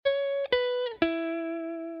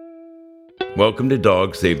Welcome to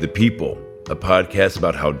Dogs Save the People, a podcast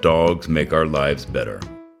about how dogs make our lives better.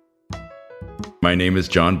 My name is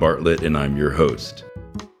John Bartlett, and I'm your host.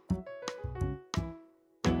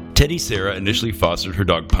 Teddy Sarah initially fostered her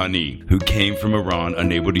dog Pani, who came from Iran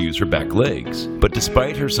unable to use her back legs. But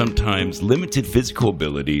despite her sometimes limited physical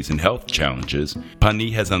abilities and health challenges,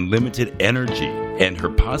 Pani has unlimited energy, and her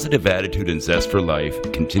positive attitude and zest for life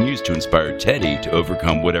continues to inspire Teddy to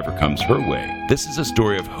overcome whatever comes her way. This is a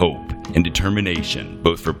story of hope and determination,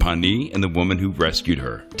 both for Pani and the woman who rescued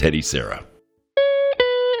her, Teddy Sarah.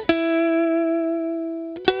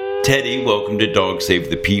 Teddy, welcome to Dogs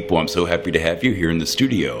Save the People. I'm so happy to have you here in the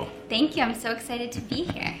studio. Thank you. I'm so excited to be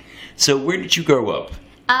here. So where did you grow up?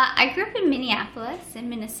 I grew up in Minneapolis, in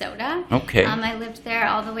Minnesota. Okay. I lived there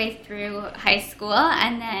all the way through high school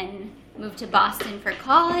and then moved to Boston for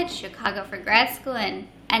college, Chicago for grad school, and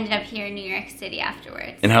ended up here in New York City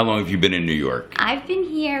afterwards. And how long have you been in New York? I've been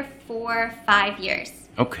here for 5 years.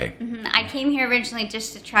 Okay. I came here originally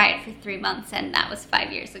just to try it for 3 months, and that was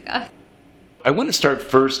 5 years ago. I want to start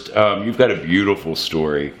first, you've got a beautiful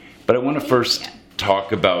story, but I want to first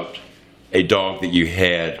talk about a dog that you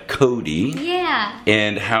had, Cody. Yeah.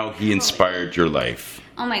 And how he inspired your life.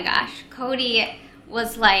 Oh my gosh, Cody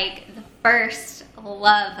was like the first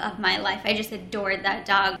love of my life. I just adored that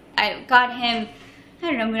dog. I got him, I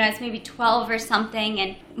don't know, when I was maybe 12 or something,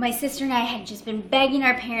 and my sister and I had just been begging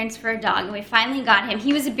our parents for a dog, and we finally got him.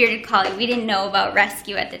 He was a bearded collie. We didn't know about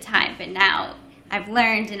rescue at the time, but now I've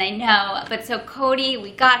learned and I know. But so Cody,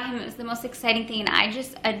 we got him. It was the most exciting thing, and I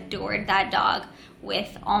just adored that dog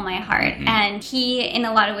with all my heart. And he, in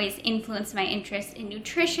a lot of ways, influenced my interest in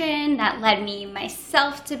nutrition. That led me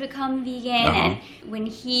myself to become vegan. And when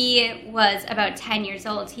he was about 10 years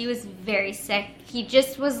old, he was very sick. He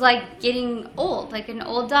just was like getting old, like an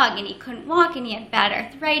old dog, and he couldn't walk, and he had bad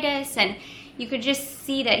arthritis, and you could just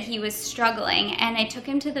see that he was struggling. And I took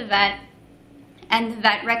him to the vet, and the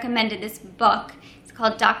vet recommended this book. It's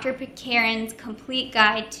called Dr. Pitcairn's Complete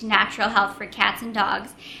Guide to Natural Health for Cats and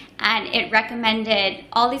Dogs. And it recommended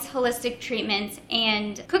all these holistic treatments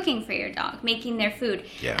and cooking for your dog, making their food.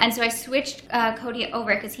 Yeah. And so I switched Cody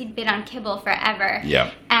over because he'd been on kibble forever.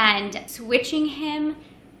 Yeah. And switching him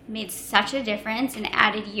made such a difference and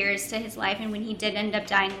added years to his life. And when he did end up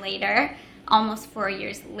dying later, almost 4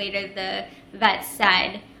 years later, the vet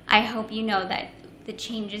said, I hope you know that the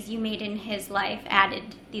changes you made in his life added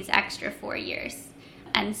these extra 4 years.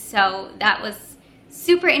 And so that was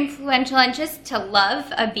super influential, and just to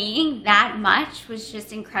love a being that much was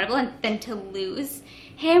just incredible. And then to lose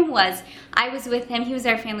him I was with him. He was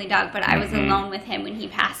our family dog, but I was alone with him when he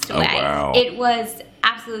passed away. Oh, wow. It was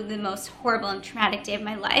absolutely the most horrible and traumatic day of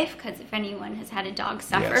my life, because if anyone has had a dog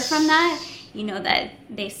suffer from that, you know that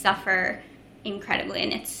they suffer incredibly,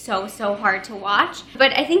 and it's so hard to watch.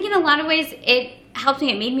 But I think in a lot of ways it helped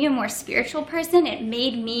me. It made me a more spiritual person. It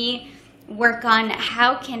made me work on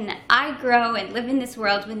how can I grow and live in this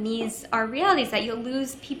world when these are realities, that you'll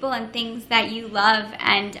lose people and things that you love.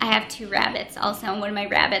 And I have 2 rabbits also, and one of my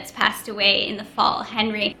rabbits passed away in the fall,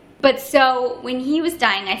 Henry. But so when he was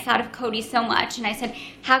dying, I thought of Cody so much, and I said,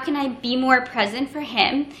 how can I be more present for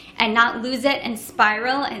him and not lose it and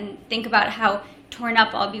spiral and think about how torn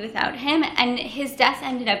up I'll be without him? And his death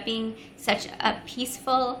ended up being such a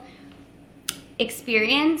peaceful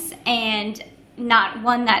experience, and not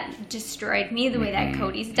one that destroyed me the way that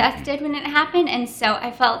Cody's death did when it happened. And so I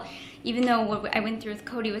felt, even though what I went through with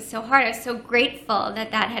Cody was so hard, I was so grateful that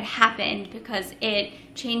that had happened, because it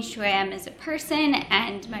changed who I am as a person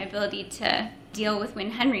and my ability to deal with when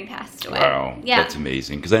Henry passed away. Wow, that's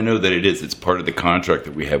amazing, because I know that it's part of the contract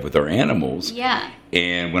that we have with our animals. Yeah.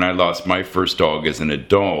 And when I lost my first dog as an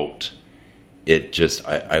adult, it just,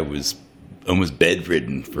 I was almost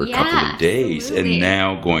bedridden for a couple of days. Absolutely. And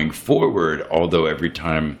now going forward, although every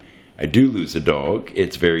time I do lose a dog,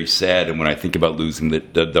 it's very sad. And when I think about losing the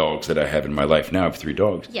dogs that I have in my life now, I have 3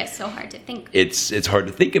 dogs. Yes, so hard to think. It's hard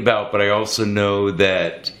to think about, but I also know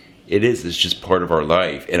that it's just part of our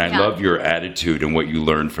life. And I love your attitude and what you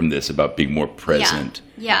learned from this about being more present.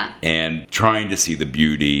 Yeah. And trying to see the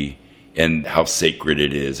beauty and how sacred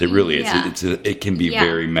it is. It really is. It can be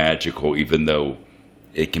very magical, even though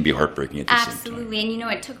it can be heartbreaking at the same time. Absolutely.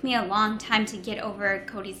 And it took me a long time to get over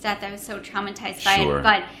Cody's death. I was so traumatized by it.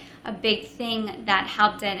 But a big thing that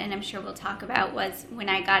helped it, and I'm sure we'll talk about, was when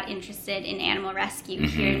I got interested in animal rescue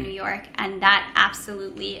here in New York. And that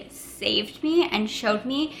absolutely saved me and showed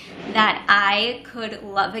me that I could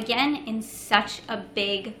love again in such a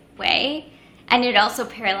big way. And it also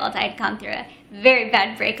paralleled, I had gone through a very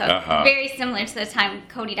bad breakup, very similar to the time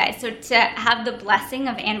Cody died. So to have the blessing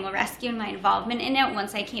of animal rescue and my involvement in it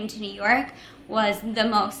once I came to New York was the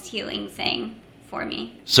most healing thing for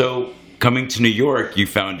me. So coming to New York, you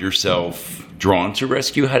found yourself drawn to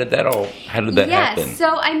rescue. How did that happen?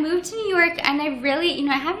 So I moved to New York, and I really,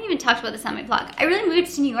 I haven't even talked about this on my blog. I really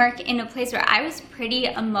moved to New York in a place where I was pretty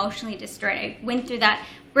emotionally destroyed. I went through that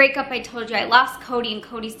breakup I told you. I lost Cody, and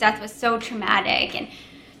Cody's death was so traumatic, and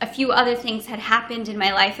a few other things had happened in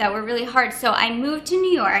my life that were really hard. So I moved to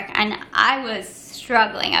New York, and I was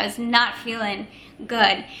struggling. I was not feeling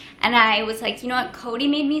good. And I was like, you know what? Cody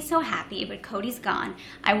made me so happy, but Cody's gone.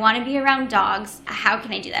 I want to be around dogs. How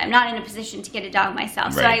can I do that? I'm not in a position to get a dog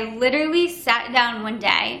myself. Right. So I literally sat down one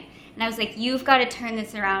day and I was like, you've got to turn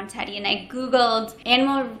this around, Teddy. And I Googled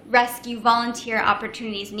animal rescue volunteer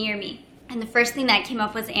opportunities near me. And the first thing that came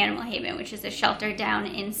up was Animal Haven, which is a shelter down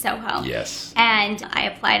in Soho. Yes. And I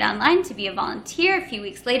applied online to be a volunteer. A few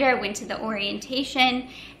weeks later, I went to the orientation,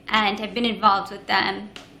 and I've been involved with them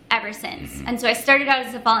ever since. And so I started out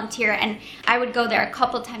as a volunteer, and I would go there a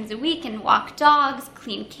couple times a week and walk dogs,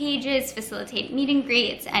 clean cages, facilitate meet and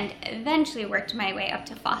greets, and eventually worked my way up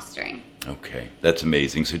to fostering. Okay, that's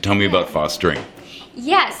amazing. So tell me about fostering.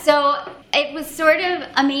 Yeah, so it was sort of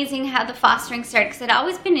amazing how the fostering started, because I'd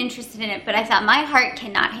always been interested in it, but I thought my heart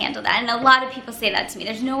cannot handle that. And a lot of people say that to me.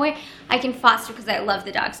 There's no way I can foster because I love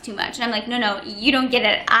the dogs too much. And I'm like, no, you don't get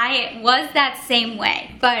it. I was that same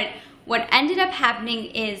way. But what ended up happening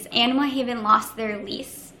is Animal Haven lost their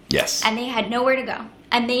lease. Yes. And they had nowhere to go.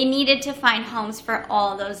 And they needed to find homes for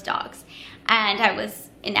all those dogs. And I was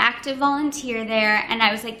an active volunteer there, and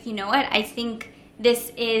I was like, you know what? I think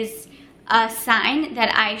this is a sign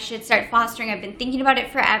that I should start fostering. I've been thinking about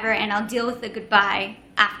it forever, and I'll deal with the goodbye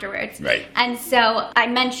afterwards. Right. And so I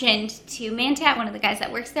mentioned to Mantat, one of the guys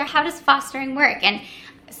that works there, how does fostering work? And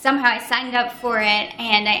somehow I signed up for it,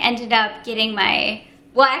 and I ended up getting my...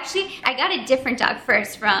 Well, actually, I got a different dog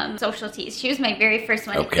first from Social Tees. She was my very first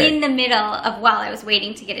one in the middle of while I was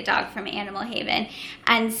waiting to get a dog from Animal Haven.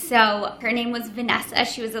 And so her name was Vanessa.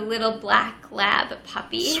 She was a little black lab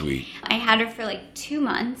puppy. Sweet. I had her for like 2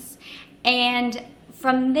 months. And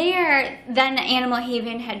from there, then Animal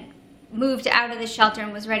Haven had moved out of the shelter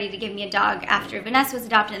and was ready to give me a dog after Vanessa was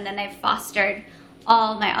adopted. And then I fostered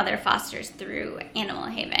all my other fosters through Animal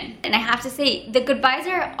Haven. And I have to say, the goodbyes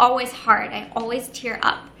are always hard. I always tear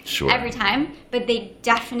up every time, but they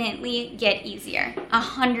definitely get easier,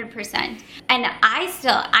 100%. And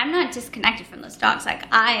I'm not disconnected from those dogs. Like,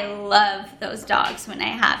 I love those dogs when I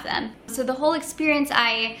have them. So the whole experience,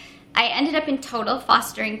 I ended up in total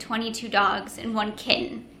fostering 22 dogs and 1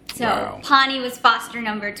 kitten. So Pawnee was foster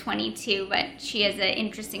number 22, but she has an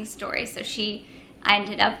interesting story. So I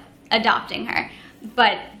ended up adopting her.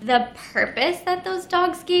 But the purpose that those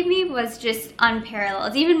dogs gave me was just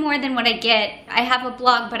unparalleled, even more than what I get. I have a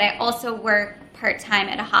blog, but I also work part-time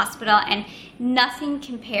at a hospital, and nothing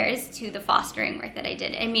compares to the fostering work that I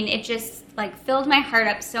did. I mean, it just like filled my heart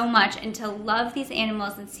up so much, and to love these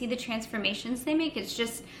animals and see the transformations they make, it's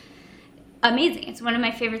just amazing. It's one of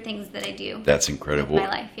my favorite things that I do. That's incredible. In my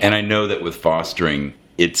life, yeah. And I know that with fostering,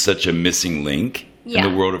 it's such a missing link in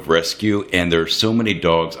the world of rescue, and there are so many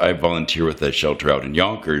dogs. I volunteer with that shelter out in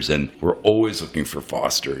Yonkers, and we're always looking for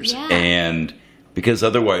fosters. And because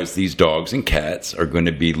otherwise these dogs and cats are going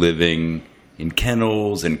to be living in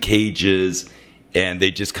kennels and cages, and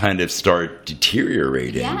they just kind of start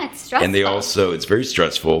deteriorating. Yeah, it's stressful. And it's very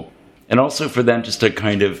stressful. And also for them just to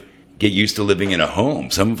kind of get used to living in a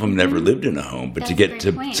home. Some of them never lived in a home, but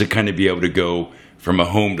to kind of be able to go from a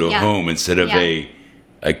home to a home instead of a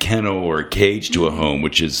kennel or a cage to a home,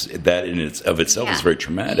 which is that in itself is very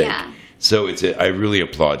traumatic. Yeah. So I really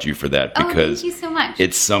applaud you for that, because thank you so much.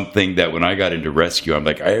 It's something that when I got into rescue, I'm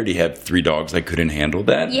like, I already have 3 dogs. I couldn't handle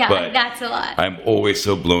that. Yeah, but that's a lot. I'm always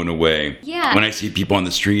so blown away when I see people on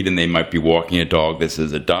the street and they might be walking a dog that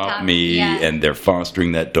says "Adopt me," and they're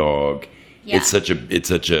fostering that dog. Yeah. It's such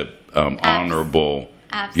a honorable,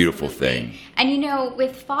 beautiful thing. And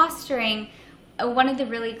with fostering, one of the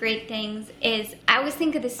really great things is, I always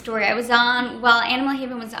think of this story. I was while Animal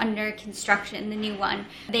Haven was under construction, the new one,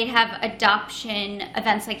 they'd have adoption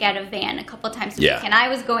events like at a van a couple times a week. And I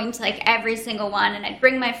was going to like every single one, and I'd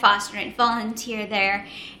bring my foster and I'd volunteer there.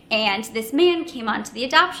 And this man came onto the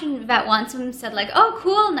adoption vet once and said like, oh,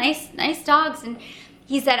 cool, nice dogs. And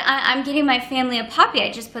he said, I'm getting my family a puppy.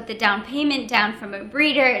 I just put the down payment down from a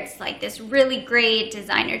breeder. It's like this really great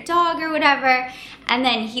designer dog or whatever. And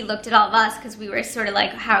then he looked at all of us, because we were sort of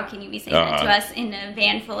like, how can you be saying that to us in a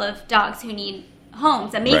van full of dogs who need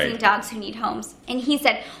homes, amazing Right. dogs who need homes. And he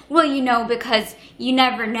said, well, because you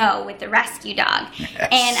never know with the rescue dog.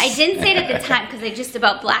 And I didn't say it at the time because I just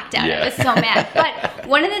about blacked out. Yeah. I was so mad. But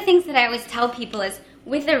one of the things that I always tell people is,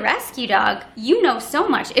 with a rescue dog, you know so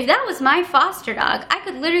much. If that was my foster dog, I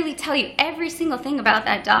could literally tell you every single thing about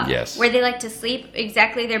that dog. Yes. Where they like to sleep,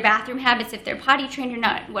 exactly their bathroom habits, if they're potty trained or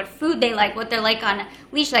not, what food they like, what they're like on a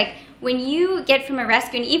leash. Like, when you get from a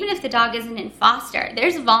rescue, and even if the dog isn't in foster,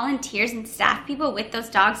 there's volunteers and staff people with those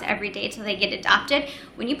dogs every day till they get adopted.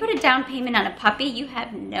 When you put a down payment on a puppy, you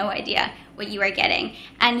have no idea what you are getting.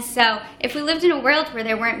 And so if we lived in a world where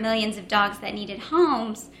there weren't millions of dogs that needed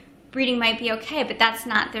homes, breeding might be okay, but that's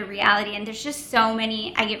not the reality. And there's just so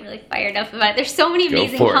many, I get really fired up about it. There's so many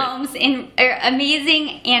amazing homes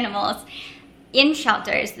amazing animals in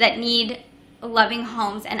shelters that need loving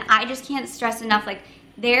homes. And I just can't stress enough, like,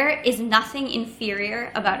 there is nothing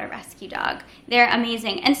inferior about a rescue dog. They're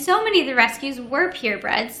amazing. And so many of the rescues were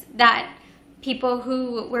purebreds that people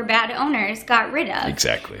who were bad owners got rid of.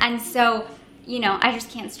 Exactly. And so, I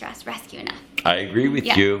just can't stress rescue enough. I agree with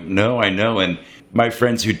you. No, I know. And my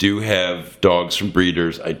friends who do have dogs from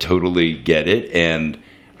breeders, I totally get it. And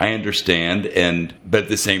I understand. But at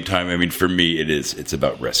the same time, I mean, for me, it's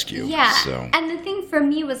about rescue. Yeah. So. And the thing for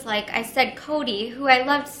me was, like I said, Cody, who I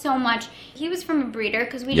loved so much, he was from a breeder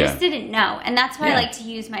because we just didn't know. And that's why I like to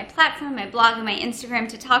use my platform, my blog, and my Instagram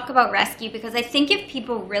to talk about rescue, because I think if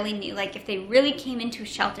people really knew, like if they really came into a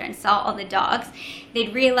shelter and saw all the dogs,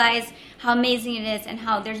 they'd realize how amazing it is and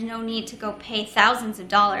how there's no need to go pay thousands of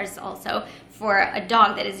dollars also for a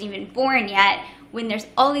dog that isn't even born yet, when there's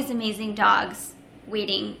all these amazing dogs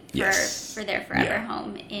waiting for their forever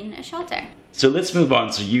home in a shelter. So let's move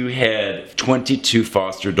on. So you had 22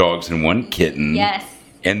 foster dogs and 1 kitten. Yes.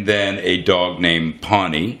 And then a dog named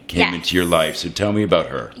Pawnee came into your life. So tell me about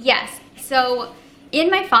her. Yes. So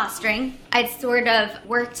in my fostering, I'd sort of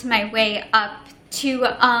worked my way up to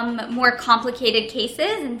more complicated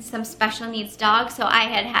cases and some special needs dogs. So I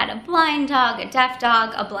had a blind dog, a deaf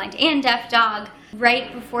dog, a blind and deaf dog.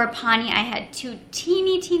 Right before Pawnee, I had 2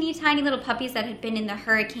 teeny tiny little puppies that had been in the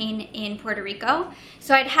hurricane in Puerto Rico.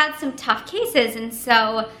 So I'd had some tough cases, and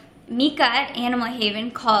so Mika at Animal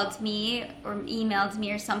Haven called me or emailed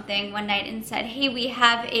me or something one night and said, hey, we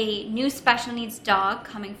have a new special needs dog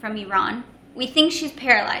coming from Iran. We think she's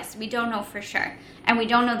paralyzed. We don't know for sure. And we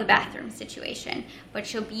don't know the bathroom situation, but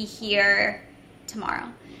she'll be here tomorrow.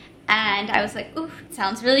 And I was like, ooh, it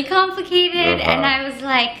sounds really complicated. And I was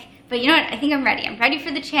like, but you know what? I think I'm ready. I'm ready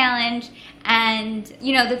for the challenge. And,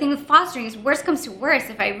 the thing with fostering is, worst comes to worst,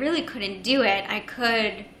 if I really couldn't do it, I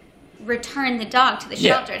could return the dog to the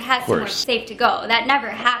shelter. It has somewhere safe to go. That never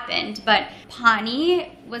happened. But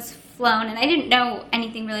Pawnee was flown, and I didn't know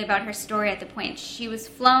anything really about her story at the point. She was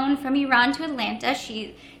flown from Iran to Atlanta.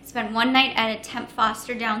 She spent 1 night at a temp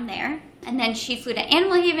foster down there. And then she flew to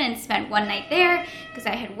Animal Haven and spent 1 night there because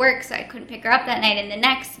I had work, so I couldn't pick her up that night. And the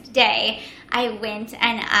next day, I went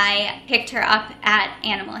and I picked her up at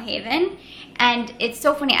Animal Haven. And it's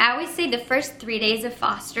so funny. I always say the first 3 days of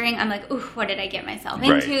fostering, I'm like, ooh, what did I get myself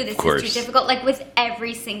into? This is too difficult. Like with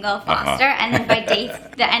every single foster. And then by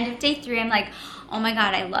the end of day 3, I'm like, oh my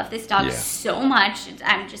God, I love this dog so much.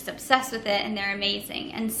 I'm just obsessed with it, and they're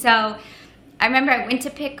amazing. And so I remember I went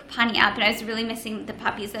to pick Pawnee up, and I was really missing the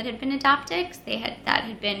puppies that had been adopted, because that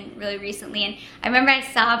had been really recently. And I remember I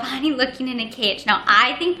saw Pawnee looking in a cage. Now,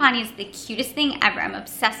 I think Pawnee is the cutest thing ever. I'm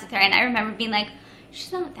obsessed with her. And I remember being like,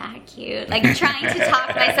 she's not that cute. Like, trying to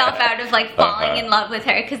talk myself out of, like, falling in love with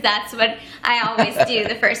her, because that's what I always do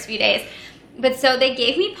the first few days. But so they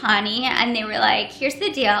gave me Pawnee, and they were like, here's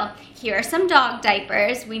the deal. Here are some dog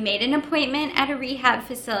diapers. We made an appointment at a rehab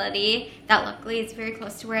facility that luckily is very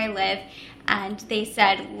close to where I live. And they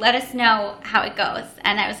said, let us know how it goes.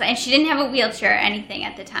 And I was like, and she didn't have a wheelchair or anything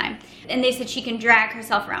at the time. And they said she can drag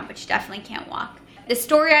herself around, but she definitely can't walk. The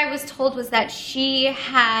story I was told was that she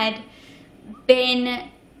had been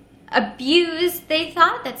abused. They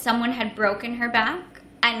thought that someone had broken her back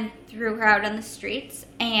and threw her out on the streets.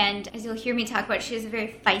 And as you'll hear me talk about, she has a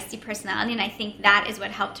very feisty personality, and I think that is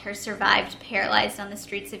what helped her survive paralyzed on the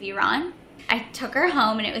streets of Iran. I took her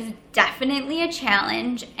home, and it was definitely a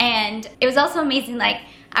challenge. And it was also amazing. Like,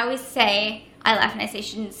 I always say, I laugh and I say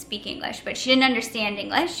she didn't speak English, but she didn't understand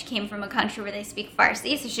English. She came from a country where they speak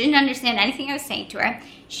Farsi, so she didn't understand anything I was saying to her.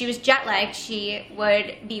 She was jet lagged. She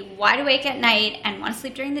would be wide awake at night and want to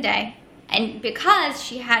sleep during the day. And because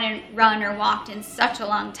she hadn't run or walked in such a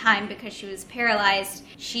long time because she was paralyzed,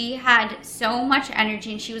 she had so much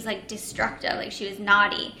energy, and she was like destructive, like she was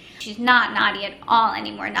naughty. She's not naughty at all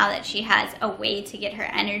anymore now that she has a way to get her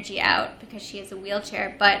energy out because she has a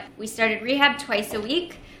wheelchair. But we started rehab twice a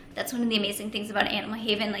week. That's one of the amazing things about Animal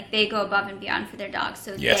Haven. Like, they go above and beyond for their dogs.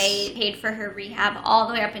 So Yes. they paid for her rehab all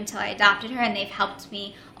the way up until I adopted her, and they've helped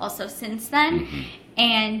me also since then.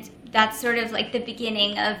 And that's sort of like the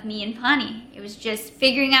beginning of me and Pawnee. It was just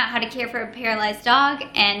figuring out how to care for a paralyzed dog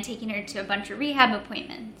and taking her to a bunch of rehab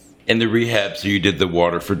appointments. And the rehab, so you did the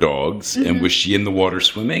water for dogs, and was she in the water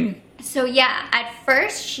swimming? So yeah, at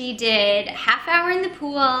first she did half hour in the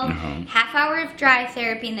pool, half hour of dry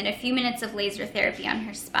therapy, and then a few minutes of laser therapy on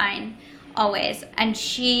her spine, always. And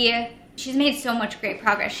she's made so much great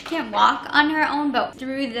progress. She can't walk on her own, but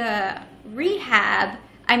through the rehab,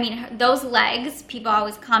 I mean, those legs, people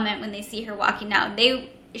always comment when they see her walking now,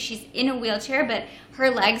 she's in a wheelchair, but her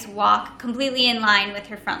legs walk completely in line with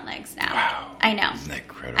her front legs now. Wow. I know. Isn't that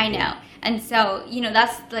incredible? I know. And so,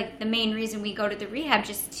 that's like the main reason we go to the rehab,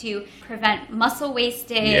 just to prevent muscle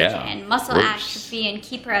wastage and muscle atrophy and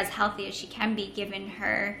keep her as healthy as she can be given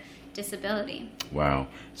her disability. Wow.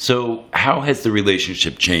 So how has the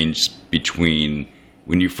relationship changed between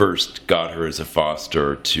when you first got her as a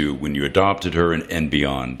foster to when you adopted her and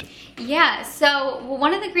beyond? Yeah. So,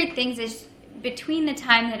 one of the great things is, between the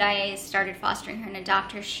time that I started fostering her and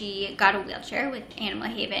adopt her, she got a wheelchair with Animal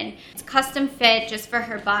Haven. It's custom fit just for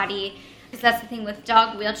her body. Because that's the thing with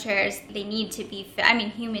dog wheelchairs, they need to be fit. I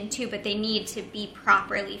mean, human too, but they need to be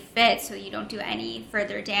properly fit so you don't do any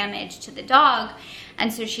further damage to the dog.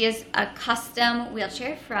 And so she has a custom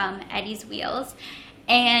wheelchair from Eddie's Wheels.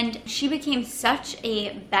 And she became such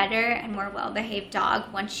a better and more well-behaved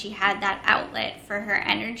dog once she had that outlet for her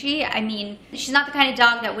energy. I mean, she's not the kind of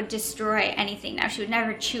dog that would destroy anything now. She would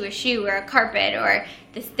never chew a shoe or a carpet or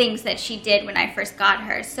the things that she did when I first got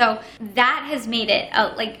her. So that has made it,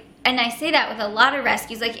 and I say that with a lot of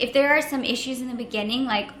rescues. Like, if there are some issues in the beginning,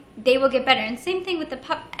 they will get better. And same thing with the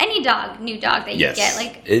any new dog that you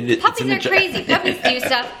get. Puppies are crazy. Puppies do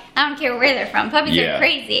stuff. I don't care where they're from. Puppies are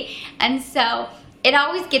crazy. And so it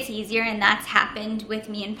always gets easier, and that's happened with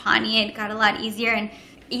me and Pawnee. It got a lot easier, and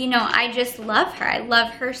I just love her. I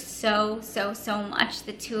love her so, so, so much.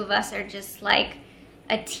 The two of us are just like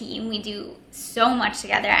a team. We do so much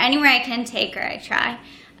together. Anywhere I can take her, I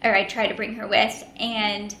try to bring her with.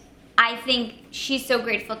 And I think she's so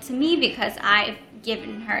grateful to me because I've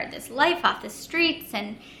given her this life off the streets,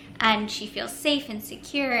 and she feels safe and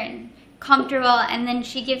secure and comfortable, and then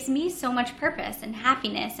she gives me so much purpose and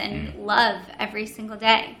happiness and love every single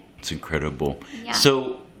day. It's incredible. Yeah.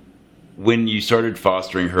 So when you started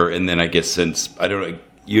fostering her, and then I guess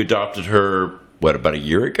you adopted her, about a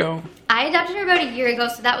year ago? I adopted her about a year ago,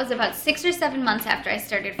 so that was about 6 or 7 months after I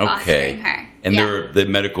started fostering her. And the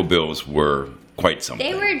medical bills were quite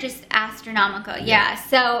something. They were just astronomical, yeah.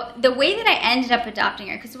 So the way that I ended up adopting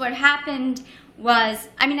her, because what happened was,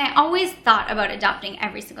 I always thought about adopting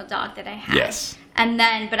every single dog that I had. Yes.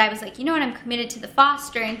 But I was like, I'm committed to the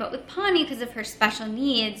fostering, but with Pawnee, because of her special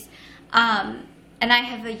needs, and I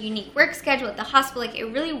have a unique work schedule at the hospital, it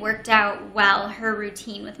really worked out well, her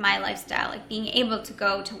routine with my lifestyle, being able to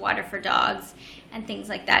go to Water for Dogs and things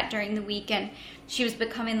like that during the week. And she was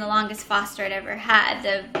becoming the longest foster I'd ever had.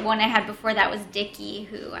 The one I had before that was Dickie,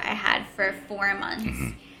 who I had for 4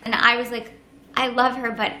 months. And I was like, I love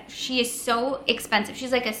her, but she is so expensive.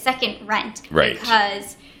 She's like a second rent. Right.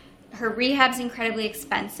 Because her rehab's incredibly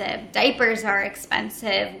expensive. Diapers are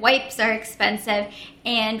expensive. Wipes are expensive.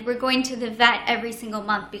 And we're going to the vet every single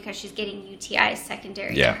month because she's getting UTIs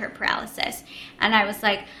secondary to her paralysis. And I was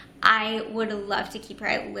like, I would love to keep her.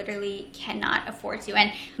 I literally cannot afford to.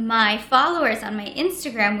 And my followers on my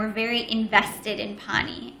Instagram were very invested in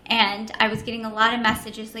Pawnee. And I was getting a lot of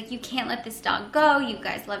messages like, you can't let this dog go. You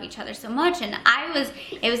guys love each other so much. And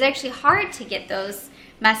it was actually hard to get those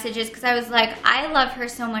messages because I was like, I love her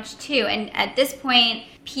so much too. And at this point,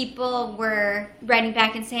 people were writing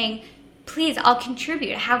back and saying, please, I'll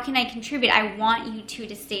contribute. How can I contribute? I want you two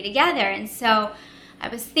to stay together. And so I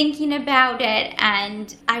was thinking about it,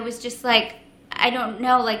 and I was just like, I don't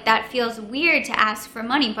know, that feels weird to ask for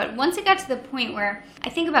money. But once it got to the point where I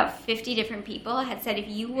think about 50 different people had said, if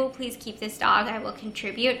you will please keep this dog, I will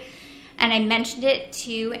contribute. And I mentioned it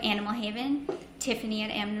to Animal Haven, Tiffany at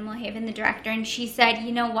Animal Haven, the director, and she said,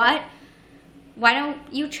 you know what? Why don't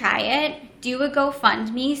you try it? Do a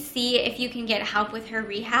GoFundMe, see if you can get help with her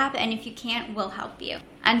rehab, and if you can't, we'll help you.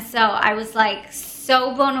 And so I was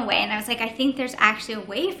so blown away, and I was like, I think there's actually a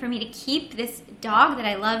way for me to keep this dog that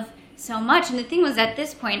I love so much. And the thing was, at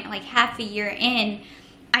this point, half a year in,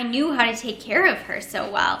 I knew how to take care of her so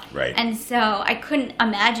well. Right. And so I couldn't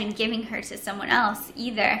imagine giving her to someone else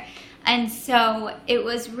either. And so it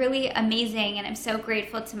was really amazing, and I'm so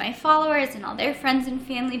grateful to my followers and all their friends and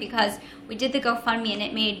family, because we did the GoFundMe and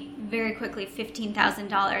it made very quickly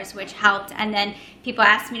 $15,000, which helped. And then people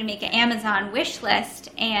asked me to make an Amazon wish list,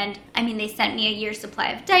 and I mean, they sent me a year's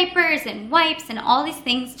supply of diapers and wipes and all these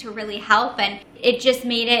things to really help, and it just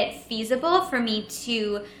made it feasible for me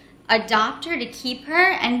to adopt her, to keep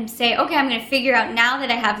her, and say, okay, I'm going to figure out, now that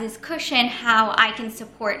I have this cushion, how I can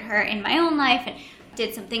support her in my own life. And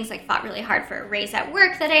did some things like fought really hard for a raise at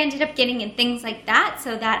work that I ended up getting and things like that,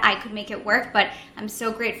 so that I could make it work. But I'm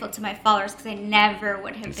so grateful to my followers, because I never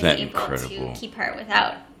would have been able to keep her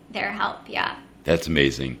without their help. Yeah. That's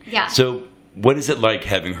amazing. Yeah. So what is it like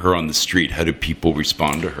having her on the street? How do people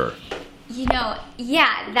respond to her? You know,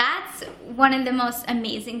 yeah, that's one of the most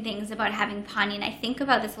amazing things about having Pawnee, and I think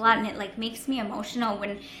about this a lot, and it like makes me emotional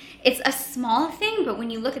when it's a small thing, but when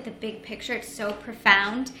you look at the big picture, it's so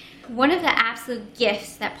profound. One of the absolute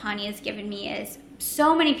gifts that Pawnee has given me is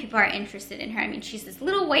so many people are interested in her. I mean, she's this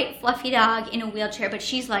little white fluffy dog in a wheelchair, but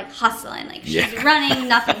she's like hustling, like she's running,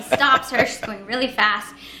 nothing stops her, she's going really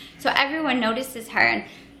fast. So everyone notices her, and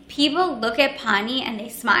people look at Pawnee and they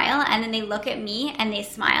smile, and then they look at me and they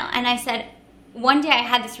smile. And I said, one day I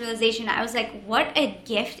had this realization. I was like, what a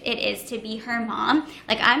gift it is to be her mom.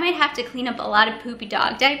 Like, I might have to clean up a lot of poopy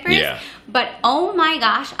dog diapers, but oh my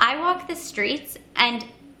gosh, I walk the streets and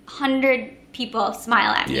 100 people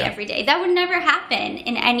smile at me every day. That would never happen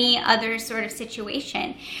in any other sort of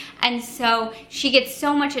situation. And so she gets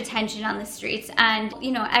so much attention on the streets, and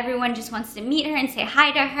you know, everyone just wants to meet her and say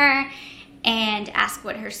hi to her and ask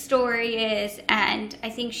what her story is, and I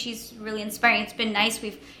think she's really inspiring. It's been nice.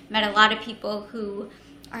 We've met a lot of people who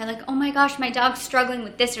are like, oh my gosh, my dog's struggling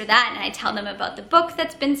with this or that, and I tell them about the book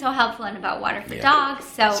that's been so helpful and about Water for Dogs.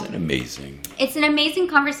 So it's an amazing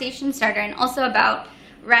conversation starter, and also about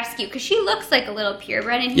rescue, because she looks like a little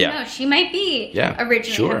purebred, and who knows, she might be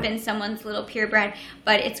originally have been someone's little purebred,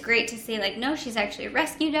 but it's great to say like, no, she's actually a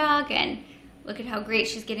rescue dog, and look at how great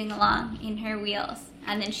she's getting along in her wheels.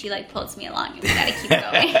 And then she like pulls me along, and we gotta keep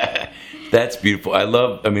going. That's beautiful.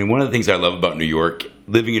 One of the things I love about New York,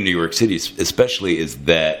 living in New York City especially, is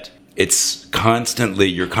that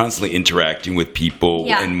you're constantly interacting with people.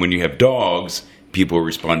 Yeah. And when you have dogs, people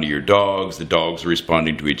respond to your dogs, the dogs are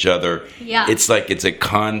responding to each other. Yeah. It's like it's a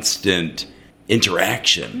constant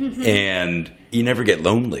interaction, and you never get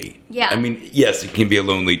lonely. Yeah. I mean, yes, it can be a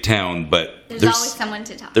lonely town, but there's always someone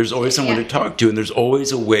to talk to. There's always someone to talk to, and there's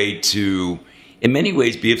always a way to, in many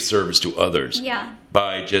ways, be of service to others. Yeah.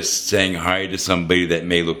 By just saying hi to somebody that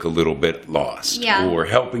may look a little bit lost. Yeah. Or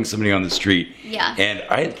helping somebody on the street. Yeah.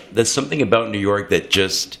 And there's something about New York that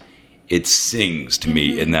just, it sings to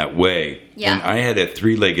me in that way. Yeah. And I had a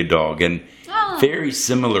 3-legged dog, and very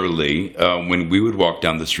similarly, when we would walk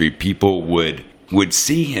down the street, people would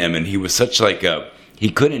see him, and he was such like he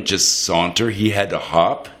couldn't just saunter. He had to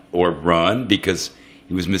hop or run because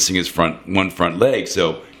he was missing his front leg.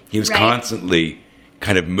 So he was constantly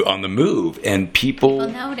kind of on the move, and people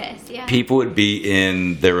notice. Yeah. People would be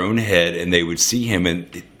in their own head, and they would see him,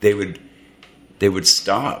 and they would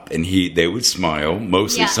stop, and they would smile.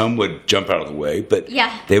 Mostly, some would jump out of the way, but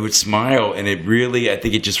they would smile, and it really, I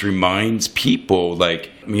think, it just reminds people, like,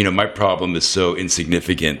 you know, my problem is so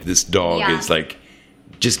insignificant. This dog is like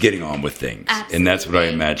just getting on with things. Absolutely. And that's what I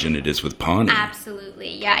imagine it is with Pawnee.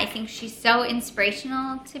 Absolutely. Yeah, I think she's so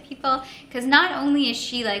inspirational to people, because not only is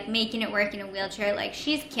she like making it work in a wheelchair, like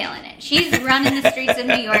she's killing it. She's running the streets of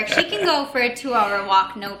New York. She can go for a 2-hour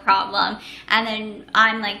walk, no problem. And then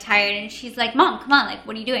I'm like tired, and she's like, Mom, come on, like,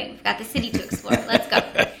 what are you doing? We've got the city to explore. Let's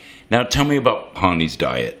go. Now tell me about Pawnee's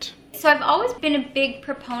diet. So I've always been a big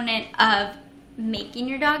proponent of making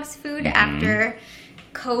your dog's food. After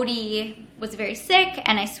Cody was very sick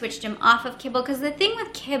and I switched him off of kibble, because the thing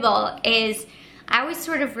with kibble is I always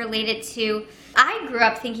sort of related to, I grew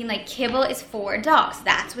up thinking like kibble is for dogs.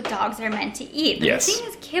 That's what dogs are meant to eat. But the thing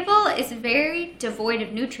is, kibble is very devoid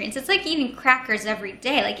of nutrients. It's like eating crackers every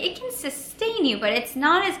day. Like, it can sustain you, but it's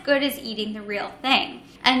not as good as eating the real thing.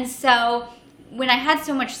 And so when I had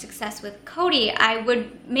so much success with Cody, I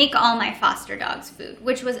would make all my foster dogs food,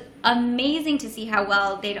 which was amazing to see how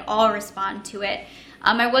well they'd all respond to it.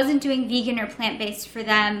 I wasn't doing vegan or plant-based for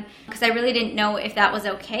them because I really didn't know if that was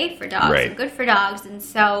okay for dogs and good for dogs. And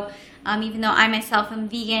so even though I myself am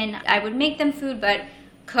vegan, I would make them food, but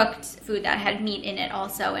cooked food that had meat in it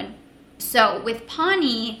also. And so with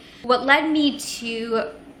Pawnee, what led me to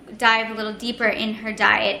dive a little deeper in her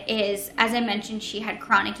diet is, as I mentioned, she had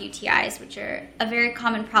chronic UTIs, which are a very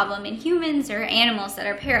common problem in humans or animals that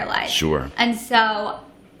are paralyzed. Sure. And so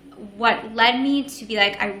what led me to be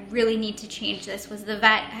like, I really need to change this was the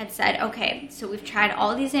vet had said, okay, so we've tried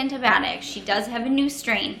all these antibiotics. She does have a new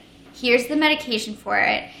strain. Here's the medication for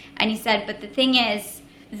it. And he said, but the thing is,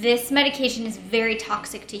 this medication is very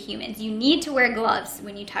toxic to humans. You need to wear gloves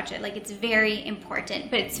when you touch it. Like, it's very important,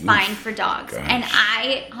 but it's fine for dogs. Gosh. And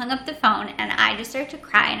I hung up the phone and I just started to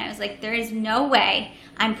cry. And I was like, there is no way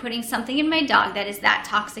I'm putting something in my dog that is that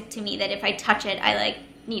toxic to me that if I touch it, I like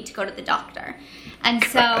need to go to the doctor. And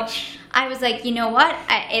so I was like, you know what?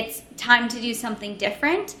 It's time to do something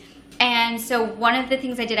different. And so one of the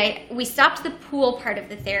things I did, we stopped the pool part of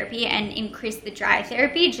the therapy and increased the dry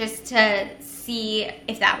therapy just to see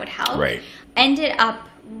if that would help. Right. Ended up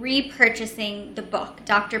repurchasing the book,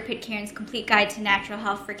 Dr. Pitcairn's Complete Guide to Natural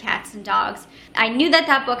Health for Cats and Dogs. I knew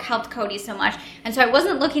that book helped Cody so much, and so I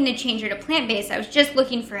wasn't looking to change her to plant-based. I was just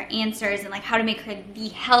looking for answers and like how to make her the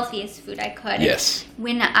healthiest food I could. Yes.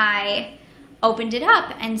 When I opened it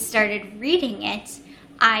up and started reading it,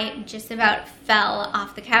 I just about fell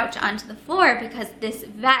off the couch onto the floor because this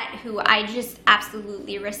vet, who I just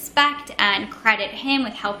absolutely respect and credit him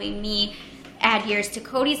with helping me add years to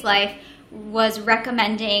Cody's life, was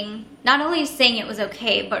recommending, not only saying it was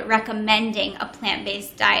okay, but recommending a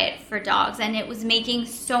plant-based diet for dogs. And it was making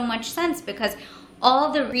so much sense because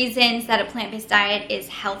all the reasons that a plant-based diet is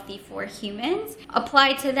healthy for humans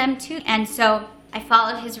apply to them too. And so I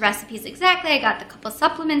followed his recipes exactly. I got the couple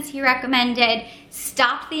supplements he recommended,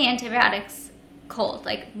 stopped the antibiotics cold,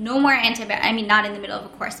 like no more antibiotics. I mean, not in the middle of a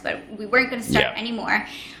course, but we weren't going to start anymore.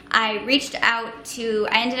 I reached out to,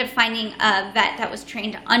 I ended up finding a vet that was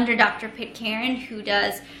trained under Dr. Pitcairn, who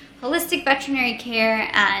does holistic veterinary care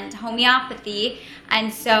and homeopathy.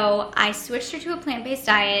 And so I switched her to a plant-based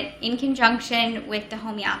diet in conjunction with the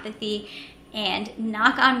homeopathy. And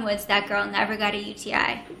knock on woods, that girl never got a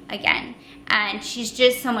UTI again. And she's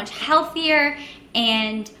just so much healthier,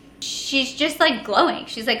 and she's just like glowing.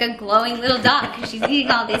 She's like a glowing little dog because she's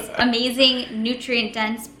eating all these amazing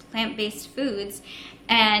nutrient-dense plant-based foods.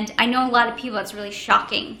 And I know a lot of people, it's really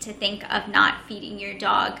shocking to think of not feeding your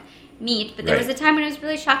dog meat, but there was a time when it was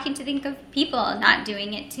really shocking to think of people not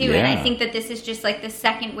doing it too. And I think that this is just like the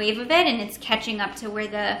second wave of it, and it's catching up to where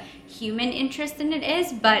the human interest in it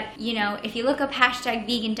is. But you know, if you look up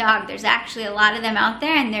 #vegan-dog, there's actually a lot of them out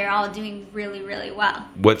there, and they're all doing really, really well.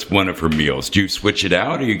 What's one of her meals? Do you switch it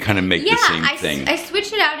out, or you kind of make the same thing? I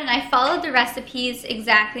switch it out, and I followed the recipes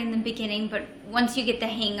exactly in the beginning, but once you get the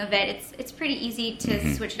hang of it, it's pretty easy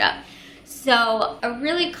to switch it up. So a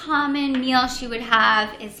really common meal she would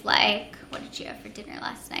have is like, what did you have for dinner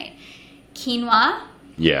last night? Quinoa,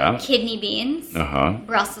 kidney beans,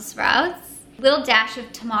 Brussels sprouts, little dash of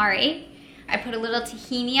tamari. I put a little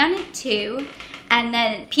tahini on it too. And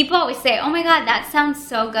then people always say, oh my God, that sounds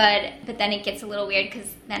so good. But then it gets a little weird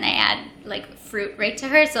because then I add like fruit right to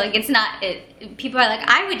her. So like it's not, people are like,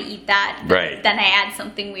 I would eat that. But then I add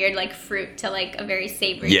something weird like fruit to like a very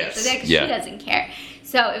savory dish because she doesn't care.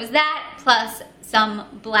 So it was that plus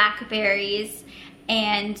some blackberries.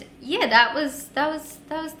 And yeah, that was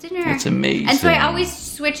dinner. That's amazing. And so I always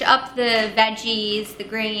switch up the veggies, the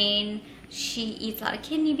grain. She eats a lot of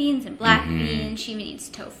kidney beans and black beans. She even eats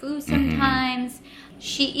tofu sometimes.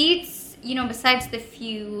 She eats, you know, besides the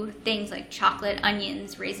few things like chocolate,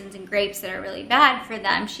 onions, raisins, and grapes that are really bad for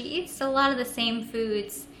them, she eats a lot of the same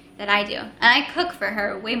foods that I do. And I cook for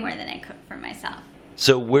her way more than I cook for myself.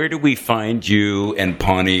 So where do we find you and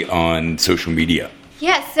Pawnee on social media?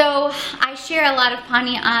 Yeah, so I share a lot of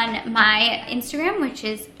Pawnee on my Instagram, which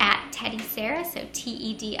is at Tedi Sarah, so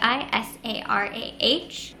TEDISARAH.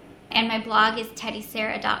 And my blog is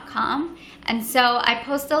tedisarah.com. And so I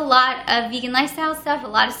post a lot of vegan lifestyle stuff, a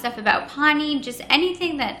lot of stuff about Pawnee, just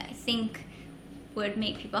anything that I think would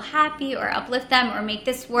make people happy or uplift them or make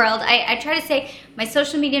this world. I try to say my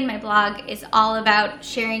social media and my blog is all about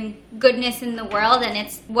sharing goodness in the world, and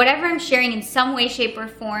it's whatever I'm sharing in some way, shape, or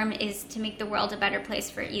form is to make the world a better place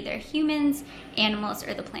for either humans, animals,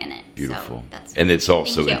 or the planet. Beautiful. So and it's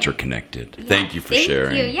also interconnected. Yeah, thank you for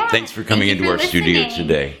sharing. You. Yeah. Thanks for coming into our studio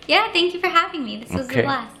today. Yeah, thank you for having me. This was a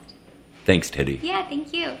blast. Thanks, Tedi. Yeah,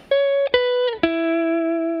 thank you.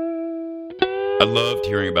 I loved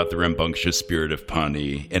hearing about the rambunctious spirit of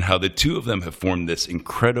Pawnee and how the two of them have formed this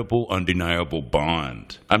incredible, undeniable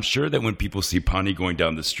bond. I'm sure that when people see Pawnee going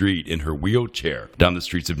down the street in her wheelchair, down the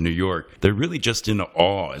streets of New York, they're really just in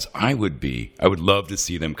awe, as I would be. I would love to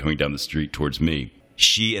see them coming down the street towards me.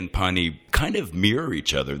 She and Pawnee kind of mirror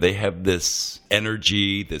each other. They have this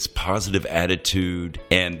energy, this positive attitude,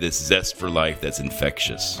 and this zest for life that's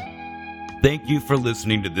infectious. Thank you for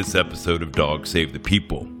listening to this episode of Dogs Save the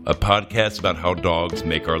People, a podcast about how dogs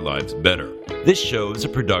make our lives better. This show is a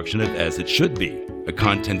production of As It Should Be. a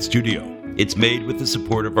content studio. It's made with the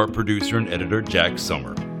support of our producer and editor, Jack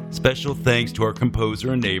Summer. Special thanks to our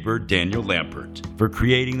composer and neighbor, Daniel Lampert, for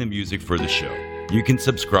creating the music for the show. You can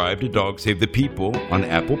subscribe to Dog Save the People on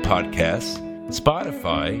Apple Podcasts,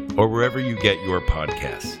 Spotify, or wherever you get your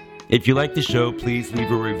podcasts. If you like the show, please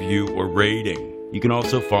leave a review or rating. You can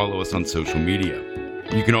also follow us on social media.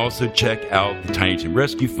 You can also check out the Tiny Tim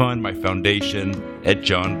Rescue Fund, my foundation, at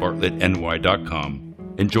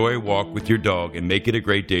johnbartlettny.com. Enjoy a walk with your dog and make it a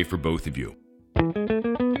great day for both of you.